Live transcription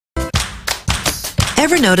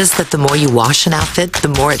Ever notice that the more you wash an outfit, the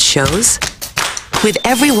more it shows? With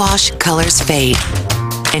every wash, colors fade,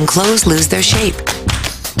 and clothes lose their shape.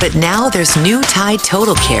 But now there's new Tide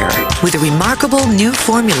Total Care with a remarkable new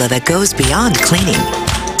formula that goes beyond cleaning.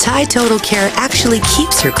 Tide Total Care actually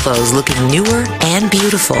keeps your clothes looking newer and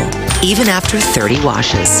beautiful, even after 30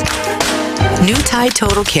 washes. New Tide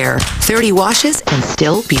Total Care, 30 washes and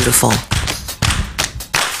still beautiful.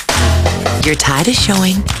 Your Tide is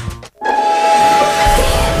showing.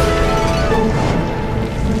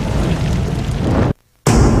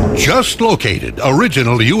 Just located,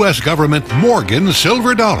 original U.S. government Morgan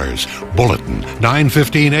silver dollars. Bulletin,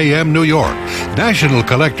 9:15 a.m. New York. National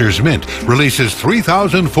Collectors Mint releases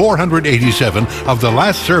 3,487 of the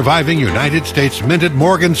last surviving United States minted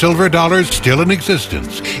Morgan silver dollars still in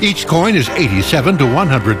existence. Each coin is 87 to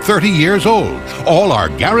 130 years old. All are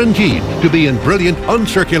guaranteed to be in brilliant,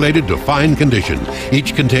 uncirculated to fine condition.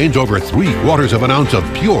 Each contains over 3/4 of an ounce of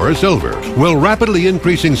pure silver. Will rapidly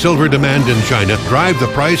increasing silver demand in China drive the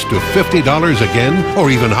price to $50 again,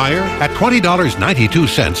 or even higher? At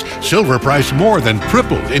 $20.92, silver price more than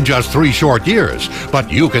tripled in just 3 short years.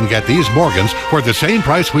 But you can get these Morgans for the same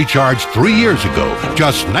price we charged 3 years ago,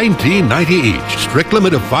 just $19.90 each. Strict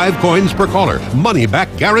limit of 5 coins per caller. Money back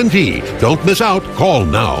guarantee. Don't miss out. Call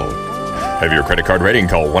now. Have your credit card rating?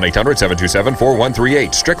 Call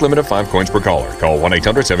 1-800-727-4138. Strict limit of 5 coins per caller. Call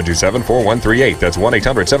 1-800-727-4138. That's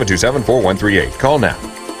 1-800-727-4138. Call now.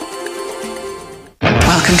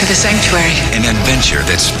 Welcome to the sanctuary. An adventure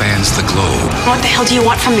that spans the globe. What the hell do you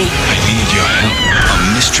want from me? I need your help. A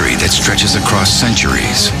mystery that stretches across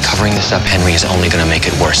centuries. Covering this up, Henry, is only going to make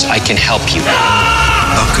it worse. I can help you.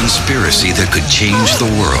 A conspiracy that could change the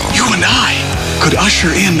world. You and I could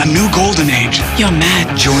usher in a new golden age. You're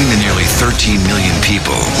mad. Join the nearly 13 million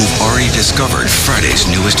people who've already discovered Friday's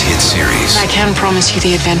newest hit series. I can promise you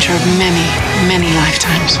the adventure of many, many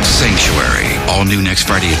lifetimes. Sanctuary. All new next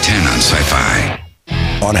Friday at 10 on SciFi.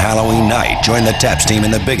 On Halloween night, join the TAPS team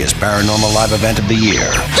in the biggest paranormal live event of the year.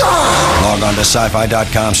 Log on to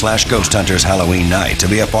sci-fi.com/Ghost Hunters Halloween night to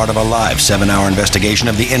be a part of a live 7-hour investigation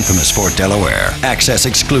of the infamous Fort Delaware. Access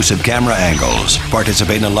exclusive camera angles.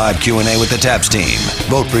 Participate in a live Q&A with the TAPS team.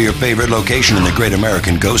 Vote for your favorite location in the Great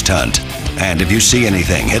American Ghost Hunt. And if you see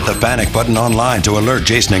anything, hit the panic button online to alert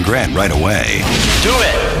Jason and Grant right away. Do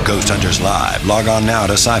it! Ghost Hunters Live. Log on now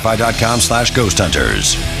to sci-fi.com/Ghost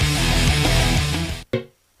Hunters.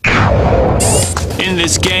 In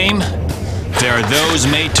this game, there are those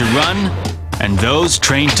made to run and those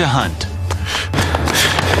trained to hunt.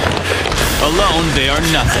 Alone, they are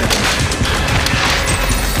nothing.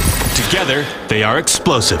 Together, they are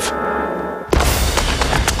explosive.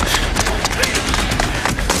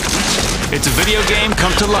 It's a video game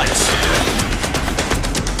come to life,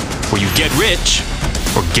 where you get rich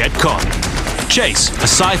or get caught. Chase, a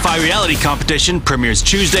sci-fi reality competition, premieres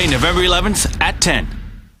Tuesday, November 11th at 10.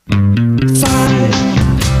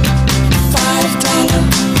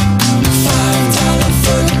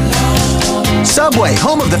 Subway,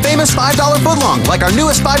 home of the famous $5 footlong. Like our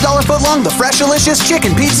newest $5 footlong, the fresh delicious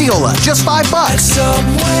chicken pizziola. Just $5.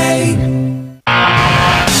 Subway.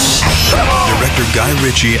 Director Guy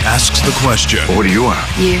Ritchie asks the question. What do you want?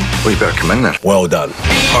 You. Well, you better come in then. Well done.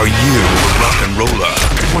 Are you a rock and roller?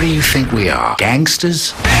 What do you think we are?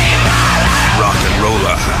 Gangsters? Rock and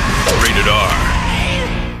roller. Rated R.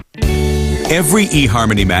 Every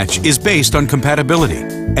eHarmony match is based on compatibility.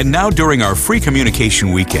 And now during our free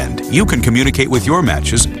communication weekend, you can communicate with your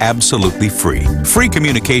matches absolutely free. Free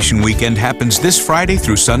communication weekend happens this Friday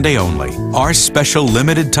through Sunday only. Our special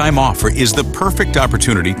limited time offer is the perfect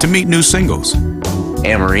opportunity to meet new singles.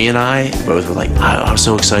 Anne-Marie and I both were like, I was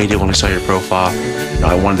so excited when I saw your profile.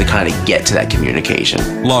 I wanted to kind of get to that communication.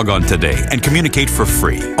 Log on today and communicate for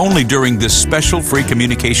free. Only during this special free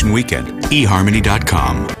communication weekend.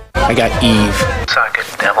 eHarmony.com. I got Eve. Socket,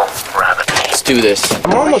 devil, rabbit. Let's do this.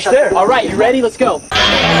 I'm almost there. All right, you ready? Let's go.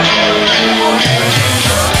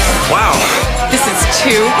 Wow. This is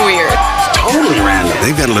too weird. Totally random.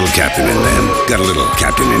 They've got a little captain in them. Got a little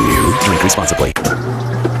captain in you. Drink responsibly.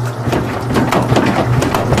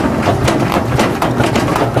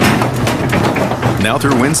 Now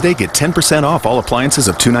through Wednesday, get 10% off all appliances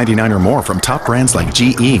of $299 or more from top brands like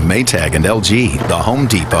GE, Maytag, and LG. The Home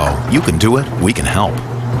Depot. You can do it. We can help.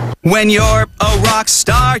 When you're a rock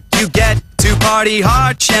star, you get to party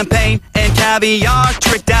hard. Champagne and caviar,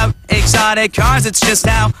 tricked out exotic cars. It's just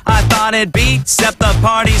how I thought it'd be. Except the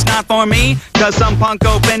party's not for me, 'cause some punk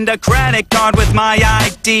opened a credit card with my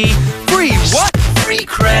ID. Free what? Free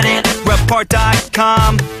credit.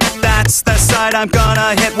 Report.com. That's the site I'm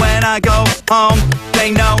gonna hit when I go home.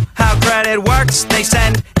 They know how credit works. They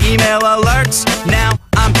send email alerts. Now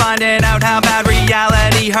I'm finding out how bad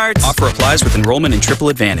reality hurts. Offer applies with enrollment in Triple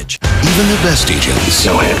Advantage. Even the best agents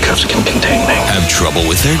No handcuffs can contain me. have trouble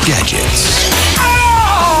with their gadgets.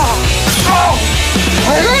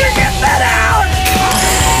 We're gonna get that out!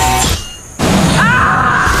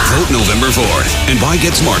 Vote November 4th and buy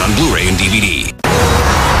Get Smart on Blu-ray and DVD.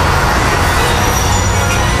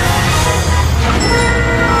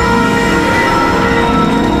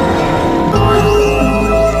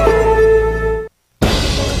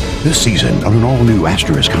 This season on an all-new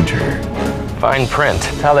Asterisk Hunter. Fine print.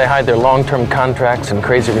 It's how they hide their long-term contracts and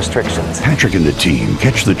crazy restrictions. Patrick and the team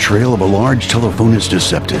catch the trail of a large Telephonus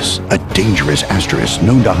deceptus, a dangerous asterisk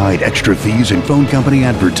known to hide extra fees in phone company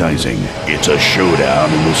advertising. It's a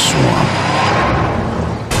showdown in the swamp.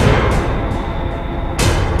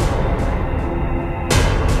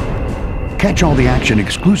 Catch all the action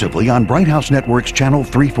exclusively on Bright House Network's Channel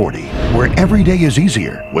 340, where every day is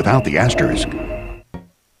easier without the asterisk.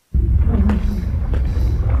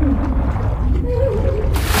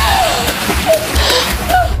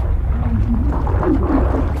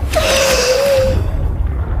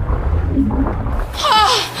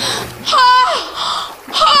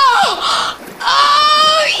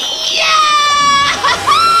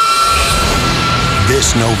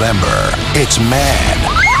 This November, it's Man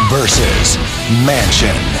versus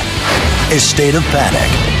Mansion. Estate of Panic,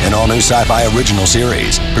 an all-new sci-fi original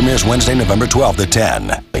series. Premieres Wednesday, November 12th at 10.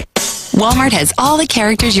 Walmart has all the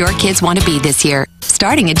characters your kids want to be this year,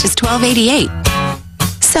 starting at just $12.88.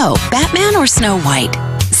 So, Batman or Snow White?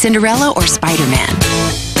 Cinderella or Spider-Man?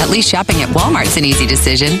 At least shopping at Walmart's an easy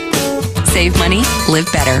decision. Save money,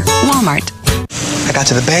 live better. Walmart. I got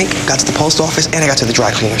to the bank, got to the post office, and I got to the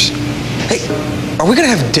dry cleaners. Hey, are we gonna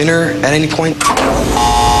have dinner at any point?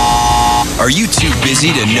 Are you too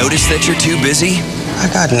busy to notice that you're too busy? I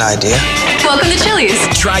got an idea. Welcome to Chili's.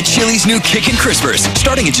 Try Chili's new Kickin' Crispers,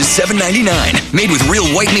 starting at just $7.99. Made with real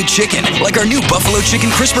white meat chicken, like our new Buffalo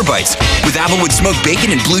Chicken Crisper Bites, with Applewood smoked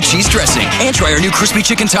bacon and blue cheese dressing. And try our new crispy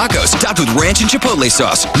chicken tacos, topped with ranch and chipotle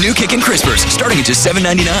sauce. New Kickin' Crispers, starting at just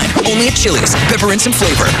 $7.99. Only at Chili's. Pepper and some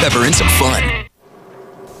flavor, pepper and some fun.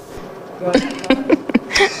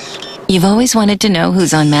 You've always wanted to know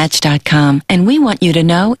who's on Match.com, and we want you to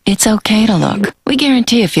know it's okay to look. We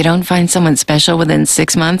guarantee if you don't find someone special within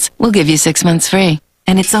 6 months, we'll give you 6 months free.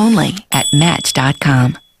 And it's only at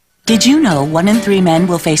Match.com. Did you know 1 in 3 men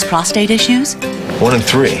will face prostate issues? 1 in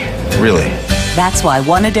 3? Really? That's why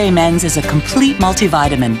One A Day Men's is a complete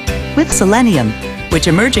multivitamin with selenium, which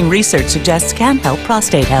emerging research suggests can help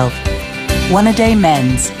prostate health. One A Day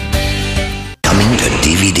Men's. Coming to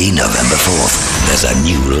DVD November 4th. There's a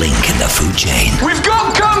new link in the food chain. We've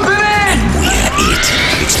got company! And we're it.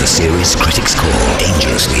 It's the series critics call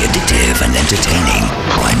dangerously addictive and entertaining.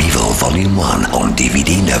 Primeval Volume 1 on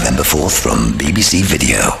DVD November 4th from BBC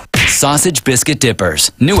Video. Sausage Biscuit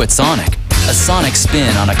Dippers, new at Sonic. A Sonic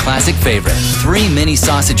spin on a classic favorite. 3 mini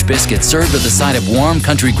sausage biscuits served with a side of warm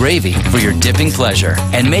country gravy for your dipping pleasure.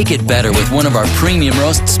 And make it better with one of our premium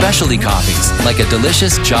roast specialty coffees, like a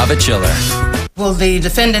delicious Java Chiller. Will the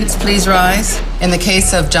defendants please rise? In the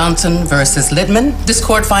case of Johnson versus Littman, this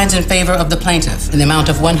court finds in favor of the plaintiff in the amount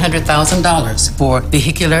of $100,000 for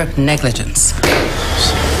vehicular negligence.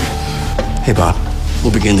 Hey, Bob.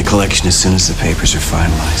 We'll begin the collection as soon as the papers are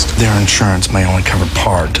finalized. Their insurance may only cover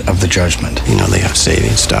part of the judgment. You know they have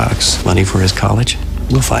savings, stocks, money for his college.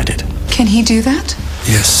 We'll find it. Can he do that?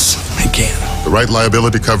 Yes, he can. The right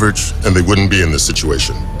liability coverage, and they wouldn't be in this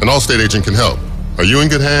situation. An Allstate agent can help. Are you in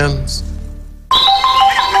good hands?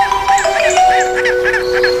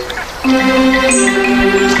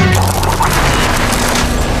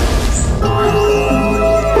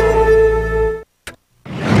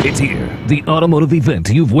 It's here, the automotive event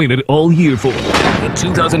you've waited all year for. The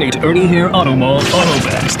 2008 Ernie Hair Auto Mall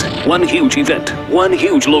AutoFest. One huge event, one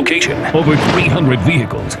huge location, over 300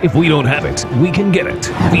 vehicles. If we don't have it, we can get it.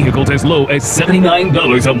 Vehicles as low as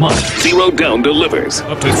 $79 a month. 0 down delivers.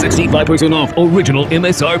 Up to 65% off original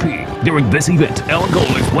MSRP. During this event, our goal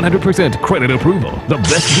is 100% credit approval. The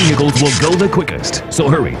best vehicles will go the quickest. So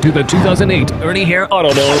hurry to the 2008 Ernie Hair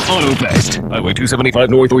Auto Mall AutoFest. Highway 275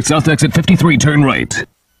 North or South exit 53, turn right.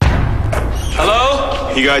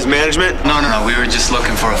 Hello? You guys management? No, we were just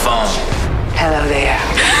looking for a phone. Hello there.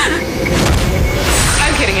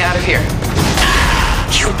 I'm getting out of here.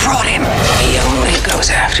 You brought him. He only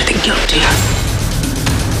goes after the guilty.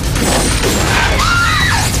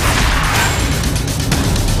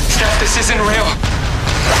 Steph, this isn't real.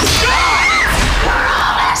 You're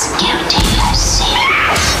all as guilty as sin.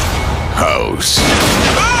 House.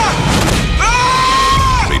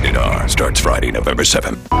 Starts Friday, November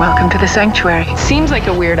 7th. Welcome to the sanctuary. Seems like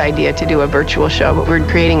a weird idea to do a virtual show, but we're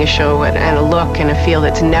creating a show and a look and a feel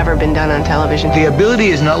that's never been done on television. The ability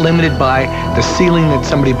is not limited by the ceiling that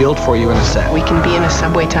somebody built for you in a set. We can be in a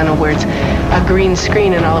subway tunnel where it's a green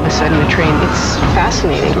screen and all of a sudden a train. It's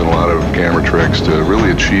fascinating. Doing a lot of camera tricks to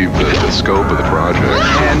really achieve the scope of the project.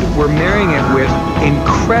 And we're marrying it with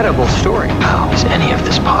incredible story. How is any of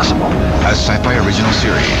this possible? A sci-fi original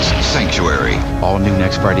series, Sanctuary. All new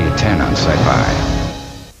next Friday at 10 on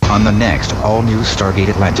SciFi. On the next all-new Stargate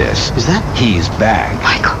Atlantis. Is that? He's back.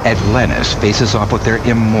 Michael. Atlantis faces off with their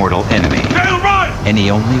immortal enemy. And he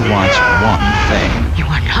only wants one thing. You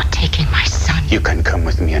are not taking my son. You can come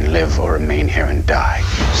with me and live or remain here and die.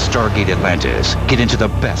 Stargate Atlantis. Get into the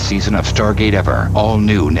best season of Stargate ever. All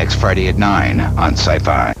new next Friday at 9 on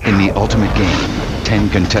SciFi. In the ultimate game, 10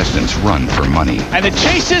 contestants run for money. And the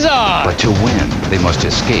chase is on! But to win, they must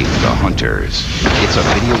escape the hunters. It's a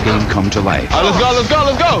video game come to life. Let's go, let's go,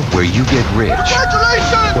 let's go! Where you get rich.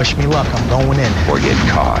 Congratulations! Wish me luck, I'm going in. Or get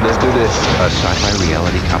caught. Let's do this. A sci-fi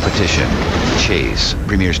reality competition. Chase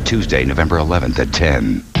premieres Tuesday, November 11th at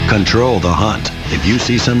 10. Control the hunt. If you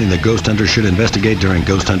see something that Ghost Hunters should investigate during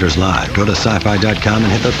Ghost Hunters Live, go to sci-fi.com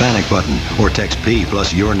and hit the panic button, or text P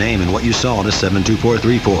plus your name and what you saw to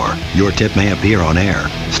 72434. Your tip may appear on air.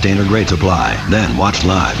 Standard rates apply. Then watch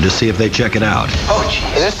live to see if they check it out. Oh,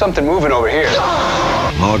 geez. There's something moving over here.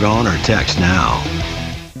 Log on or text now.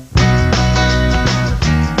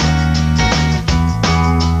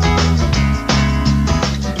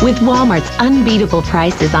 With Walmart's unbeatable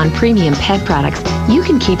prices on premium pet products, you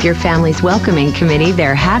can keep your family's welcoming committee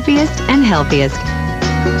their happiest and healthiest.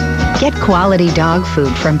 Get quality dog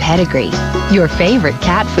food from Pedigree, your favorite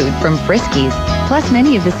cat food from Friskies, plus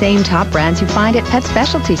many of the same top brands you find at pet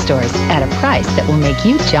specialty stores at a price that will make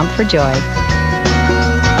you jump for joy.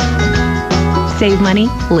 Save money,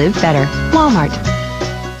 live better. Walmart.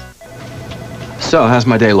 So, how's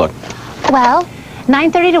my day look? Well,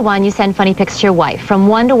 9:30 to 1, you send funny pics to your wife. From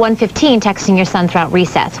 1 to 1:15, texting your son throughout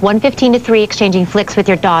recess. 1:15 to 3, exchanging flicks with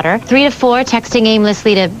your daughter. 3 to 4, texting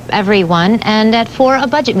aimlessly to everyone. And at 4, a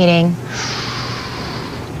budget meeting.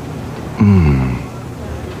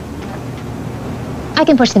 I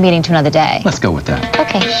can push the meeting to another day. Let's go with that.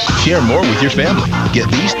 Okay. Share more with your family. Get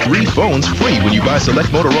these 3 phones free when you buy select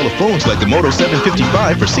Motorola phones like the Moto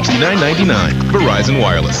 755 for $69.99. Verizon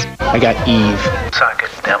Wireless. I got Eve. Suck it,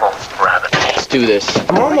 devil, rabbit. Let's do this.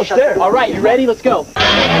 We're almost there. All right, you ready? Let's go.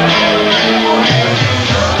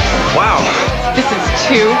 Wow. This is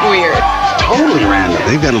too weird. Totally random.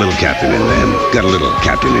 They've got a little captain in them. Got a little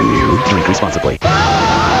captain in you. Drink responsibly.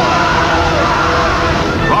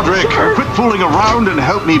 Roderick, quit fooling around and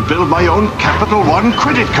help me build my own Capital One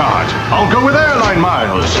credit card. I'll go with airline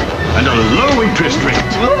miles and a low interest rate.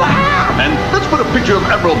 And let's put a picture of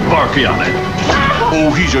Emerald Barky on it.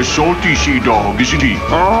 Oh, he's a salty sea dog, isn't he?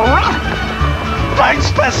 Fine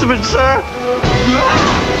specimen, sir.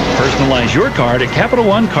 Personalize your card at Capital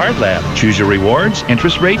One Card Lab. Choose your rewards,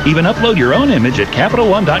 interest rate, even upload your own image at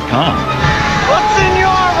CapitalOne.com. What's in your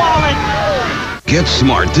wallet? Get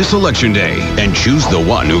smart this election day and choose the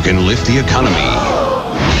one who can lift the economy.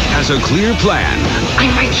 Has a clear plan.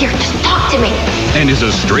 I'm right here. Just talk to me. And is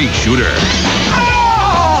a straight shooter.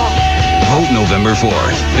 Vote November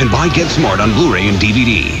 4th and buy Get Smart on Blu-ray and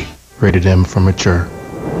DVD. Rated M for mature.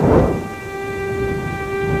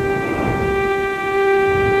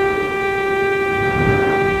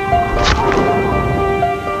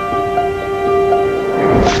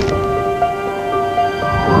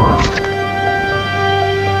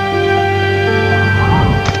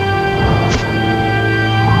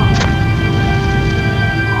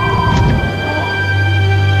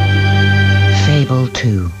 Fable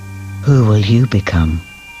 2. Who will you become?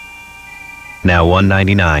 Now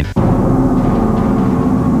 $1.99.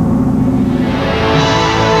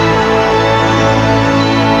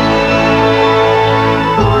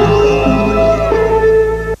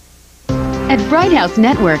 At Bright House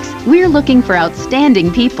Networks, we're looking for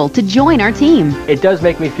outstanding people to join our team. It does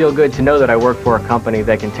make me feel good to know that I work for a company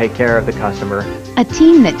that can take care of the customer. A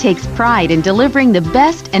team that takes pride in delivering the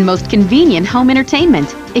best and most convenient home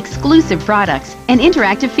entertainment, exclusive products, and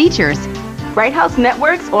interactive features. Bright House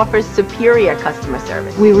Networks offers superior customer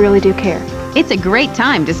service. We really do care. It's a great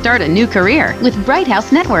time to start a new career with Bright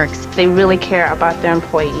House Networks. They really care about their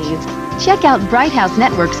employees. Check out Bright House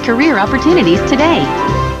Networks career opportunities today.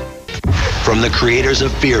 From the creators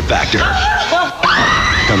of Fear Factor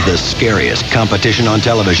comes the scariest competition on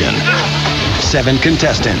television. 7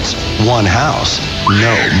 contestants, 1 house,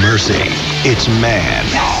 no mercy. It's man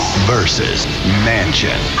versus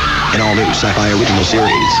mansion. An all-new sci-fi original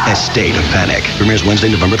series, Estate of Panic, premieres Wednesday,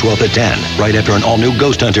 November 12th at 10, right after an all-new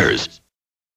Ghost Hunters.